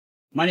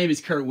My name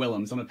is Kurt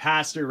Willems. I'm a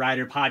pastor,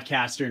 writer,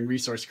 podcaster, and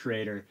resource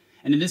creator.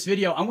 And in this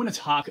video, I want to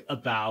talk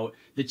about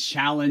the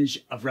challenge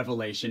of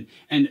revelation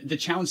and the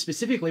challenge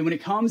specifically when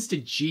it comes to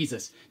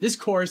Jesus. This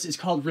course is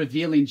called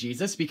Revealing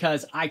Jesus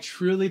because I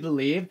truly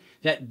believe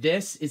that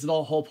this is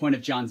the whole point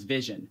of John's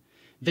vision.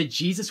 The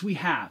Jesus we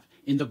have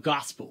in the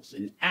Gospels,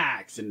 in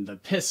Acts, and the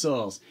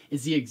epistles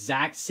is the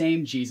exact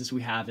same Jesus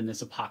we have in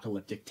this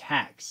apocalyptic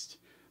text.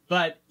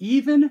 But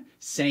even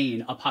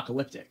saying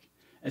apocalyptic,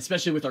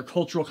 especially with our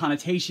cultural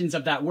connotations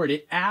of that word,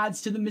 it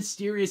adds to the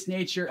mysterious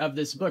nature of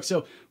this book.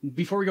 So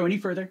before we go any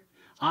further,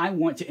 I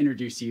want to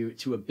introduce you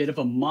to a bit of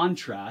a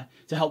mantra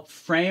to help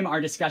frame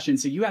our discussion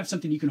so you have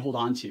something you can hold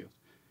on to.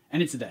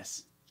 And it's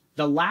this: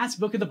 the last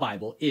book of the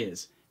Bible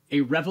is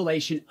a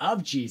revelation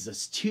of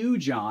Jesus to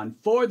John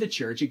for the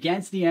church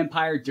against the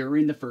empire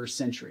during the first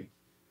century.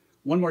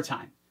 One more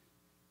time.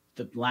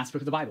 The last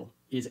book of the Bible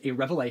is a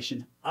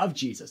revelation of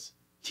Jesus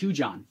to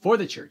John for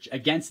the church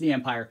against the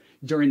empire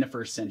during the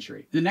first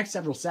century. In the next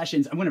several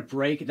sessions, I'm going to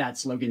break that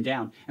slogan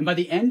down. And by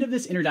the end of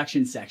this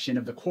introduction section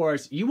of the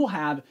course, you will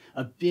have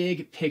a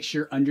big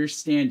picture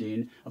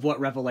understanding of what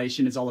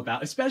Revelation is all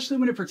about, especially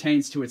when it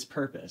pertains to its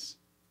purpose.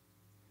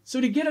 So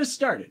to get us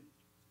started,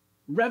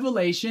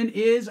 Revelation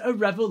is a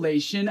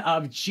revelation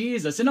of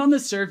Jesus. And on the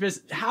surface,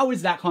 how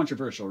is that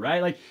controversial,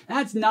 right? Like,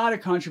 that's not a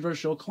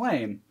controversial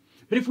claim.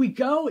 But if we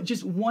go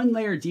just one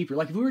layer deeper,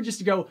 like if we were just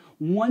to go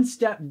one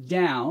step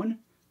down,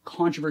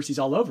 controversies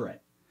all over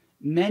it.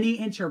 Many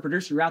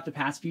interpreters throughout the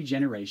past few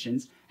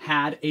generations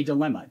had a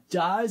dilemma.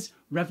 Does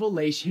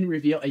Revelation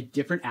reveal a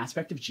different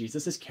aspect of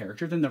Jesus'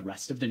 character than the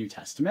rest of the New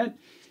Testament?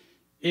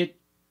 It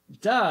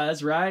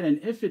does, right? And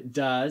if it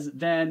does,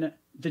 then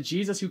the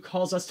Jesus who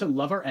calls us to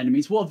love our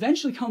enemies will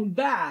eventually come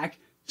back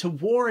to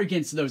war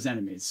against those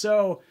enemies.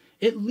 So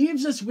it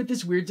leaves us with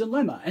this weird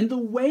dilemma. And the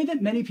way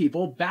that many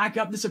people back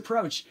up this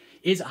approach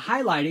is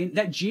highlighting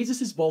that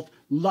Jesus is both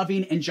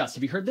loving and just.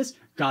 Have you heard this?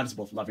 God is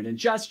both loving and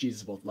just.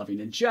 Jesus is both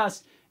loving and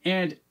just.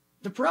 And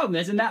the problem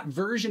is, in that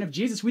version of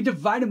Jesus, we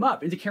divide him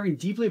up into caring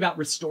deeply about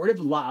restorative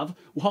love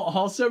while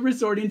also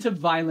resorting to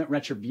violent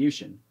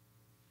retribution,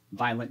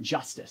 violent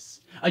justice.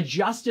 A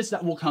justice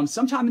that will come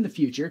sometime in the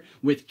future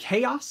with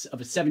chaos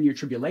of a 7-year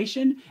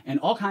tribulation and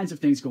all kinds of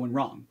things going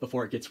wrong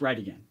before it gets right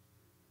again.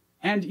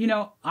 And, you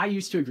know, I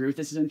used to agree with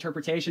this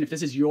interpretation. If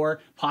this is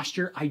your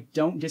posture, I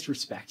don't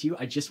disrespect you.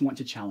 I just want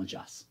to challenge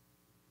us.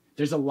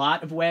 There's a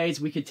lot of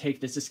ways we could take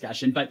this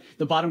discussion, but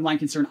the bottom line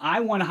concern I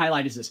want to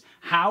highlight is this: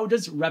 how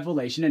does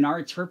Revelation and our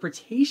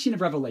interpretation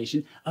of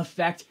Revelation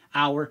affect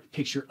our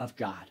picture of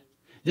God?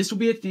 This will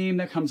be a theme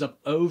that comes up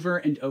over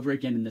and over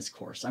again in this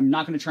course. I'm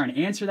not going to try and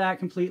answer that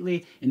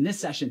completely in this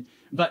session,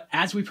 but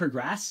as we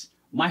progress,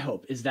 my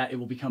hope is that it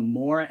will become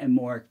more and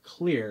more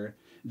clear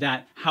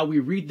that how we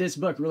read this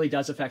book really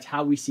does affect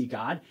how we see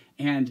God,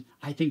 and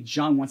I think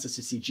John wants us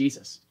to see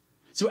Jesus.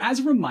 So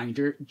as a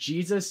reminder,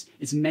 Jesus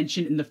is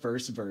mentioned in the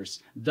first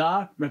verse,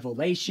 the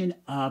revelation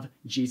of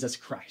Jesus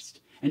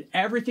Christ. And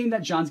everything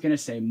that John's going to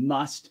say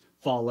must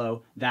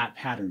follow that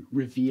pattern,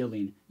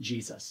 revealing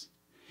Jesus.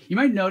 You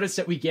might notice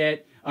that we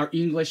get our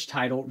English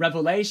title,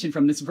 Revelation,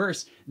 from this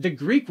verse. The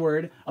Greek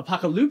word,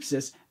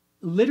 apocalypsis,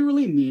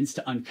 literally means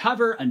to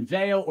uncover,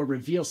 unveil, or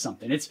reveal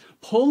something. It's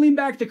pulling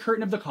back the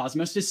curtain of the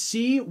cosmos to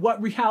see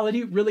what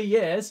reality really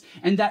is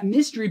and that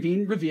mystery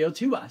being revealed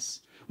to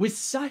us. With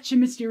such a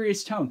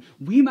mysterious tone,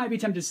 we might be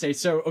tempted to say,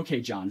 so,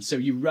 okay, John, so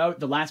you wrote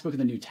the last book of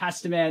the New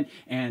Testament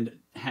and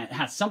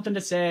has something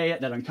to say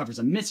that uncovers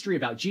a mystery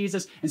about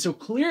Jesus. And so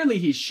clearly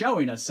he's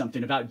showing us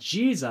something about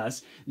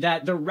Jesus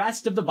that the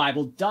rest of the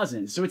Bible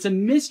doesn't. So it's a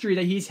mystery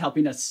that he's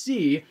helping us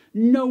see.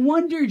 No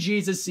wonder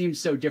Jesus seems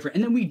so different.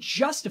 And then we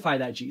justify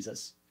that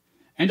Jesus.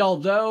 And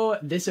although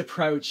this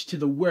approach to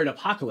the word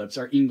apocalypse,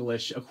 our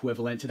English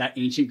equivalent to that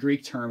ancient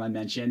Greek term I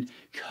mentioned,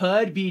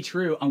 could be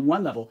true on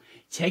one level,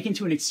 taken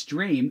to an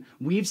extreme,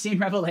 we've seen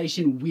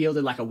Revelation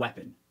wielded like a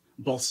weapon,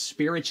 both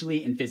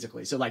spiritually and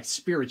physically. So like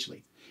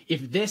spiritually,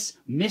 if this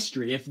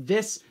mystery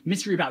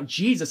about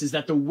Jesus is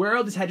that the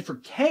world is headed for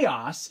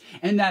chaos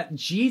and that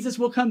Jesus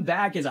will come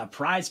back as a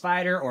prize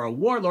fighter or a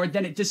warlord,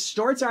 then it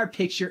distorts our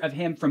picture of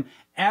him from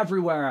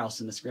everywhere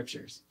else in the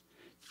scriptures.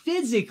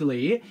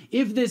 Physically,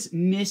 if this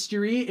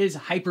mystery is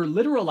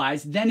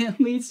hyper-literalized, then it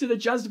leads to the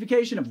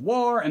justification of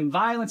war and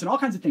violence and all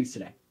kinds of things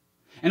today.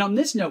 And on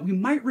this note, we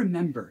might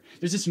remember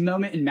there's this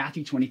moment in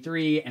Matthew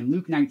 23 and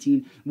Luke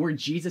 19 where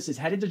Jesus is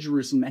headed to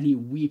Jerusalem and he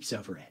weeps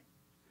over it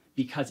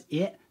because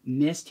it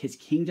missed his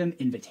kingdom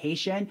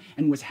invitation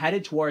and was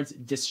headed towards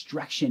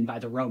destruction by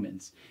the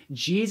Romans.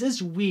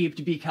 Jesus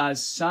wept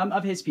because some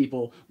of his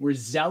people were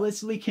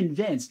zealously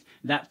convinced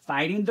that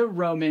fighting the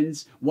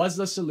Romans was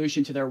the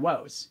solution to their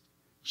woes.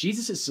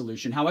 Jesus'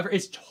 solution, however,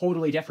 is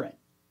totally different.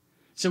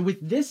 So with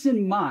this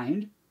in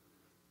mind,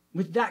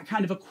 with that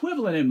kind of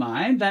equivalent in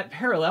mind, that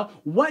parallel,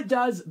 what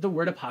does the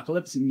word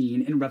apocalypse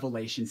mean in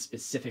Revelation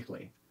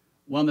specifically?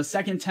 Well, in the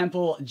Second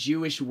Temple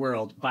Jewish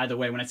world, by the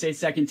way, when I say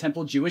Second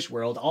Temple Jewish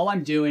world, all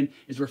I'm doing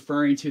is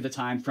referring to the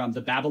time from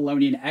the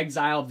Babylonian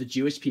exile of the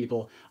Jewish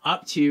people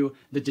up to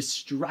the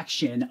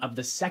destruction of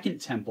the Second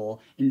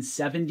Temple in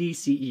 70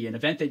 CE, an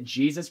event that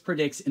Jesus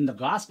predicts in the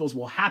Gospels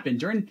will happen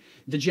during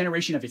the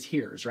generation of his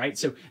hearers, right?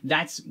 So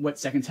that's what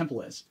Second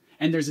Temple is.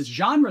 And there's this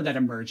genre that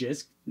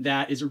emerges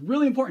that is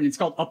really important. It's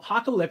called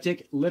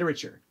apocalyptic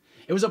literature.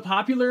 It was a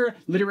popular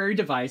literary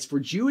device for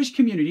Jewish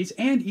communities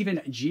and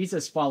even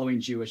Jesus-following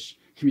Jewish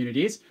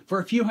communities for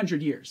a few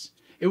hundred years.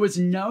 It was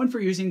known for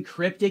using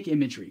cryptic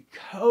imagery,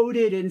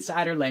 coded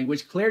insider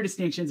language, clear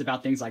distinctions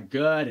about things like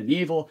good and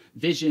evil,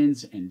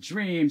 visions and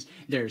dreams.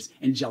 There's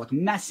angelic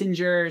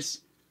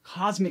messengers.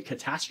 Cosmic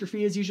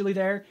catastrophe is usually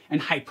there,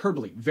 and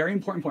hyperbole, very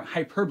important point,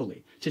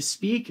 hyperbole, to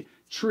speak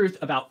truth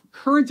about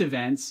current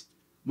events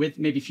with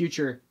maybe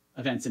future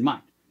events in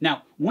mind.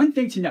 Now, one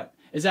thing to note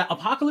is that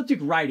apocalyptic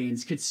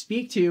writings could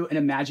speak to an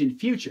imagined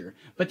future,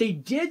 but they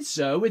did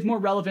so with more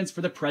relevance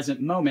for the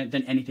present moment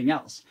than anything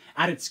else.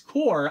 At its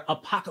core,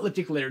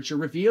 apocalyptic literature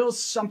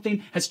reveals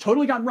something has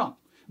totally gone wrong.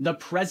 The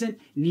present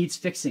needs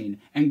fixing,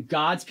 and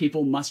God's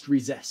people must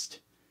resist.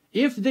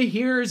 If the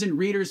hearers and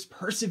readers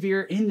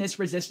persevere in this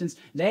resistance,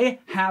 they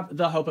have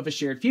the hope of a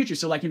shared future.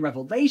 So like in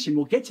Revelation,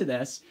 we'll get to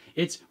this,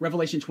 it's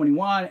Revelation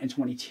 21 and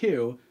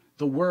 22,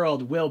 the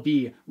world will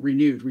be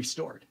renewed,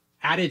 restored.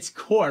 At its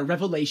core,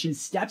 Revelation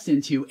steps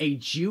into a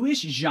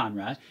Jewish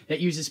genre that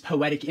uses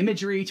poetic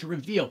imagery to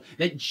reveal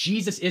that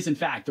Jesus is, in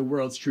fact, the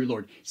world's true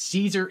Lord.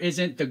 Caesar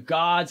isn't, the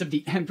gods of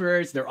the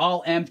emperors, they're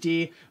all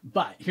empty.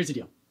 But here's the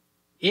deal.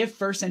 If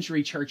first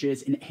century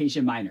churches in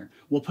Asia Minor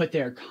will put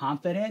their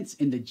confidence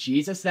in the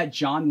Jesus that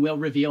John will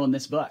reveal in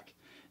this book,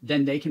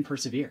 then they can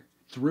persevere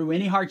through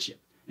any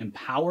hardship,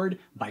 empowered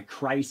by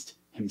Christ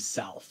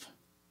himself.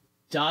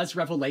 Does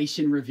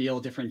Revelation reveal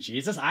a different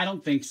Jesus? I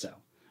don't think so.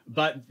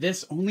 But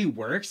this only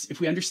works if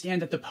we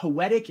understand that the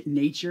poetic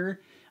nature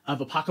of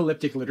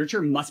apocalyptic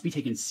literature must be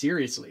taken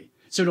seriously.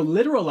 So to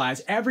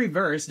literalize every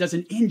verse does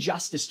an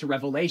injustice to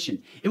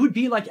Revelation. It would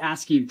be like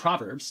asking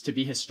Proverbs to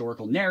be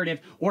historical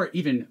narrative, or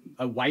even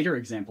a wider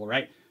example,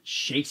 right?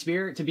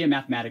 Shakespeare to be a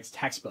mathematics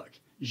textbook.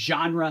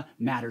 Genre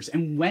matters.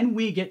 And when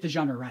we get the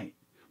genre right,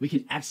 we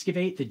can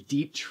excavate the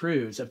deep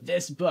truths of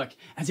this book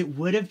as it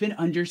would have been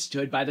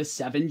understood by the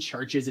 7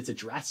 churches it's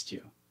addressed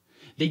to.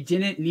 They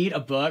didn't need a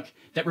book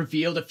that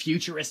revealed a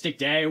futuristic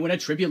day when a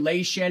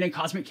tribulation and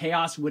cosmic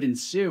chaos would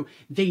ensue.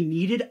 They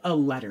needed a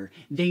letter.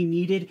 They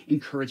needed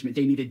encouragement.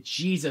 They needed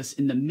Jesus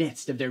in the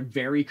midst of their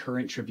very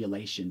current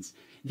tribulations.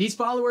 These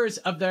followers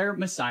of their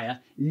Messiah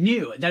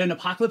knew that an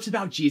apocalypse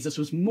about Jesus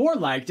was more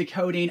like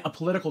decoding a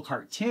political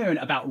cartoon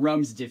about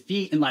Rome's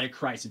defeat in light of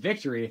Christ's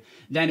victory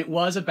than it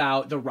was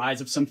about the rise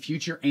of some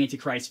future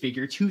Antichrist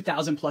figure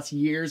 2,000 plus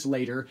years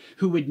later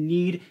who would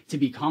need to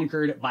be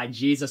conquered by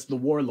Jesus the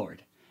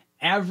warlord.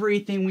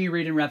 Everything we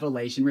read in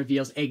Revelation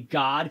reveals a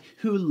God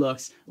who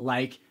looks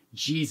like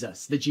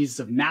Jesus, the Jesus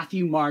of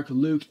Matthew, Mark,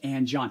 Luke,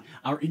 and John.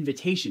 Our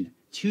invitation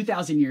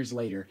 2,000 years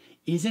later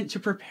isn't to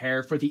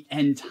prepare for the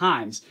end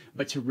times,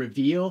 but to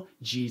reveal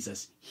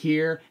Jesus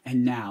here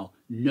and now,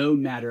 no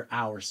matter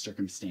our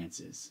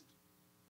circumstances.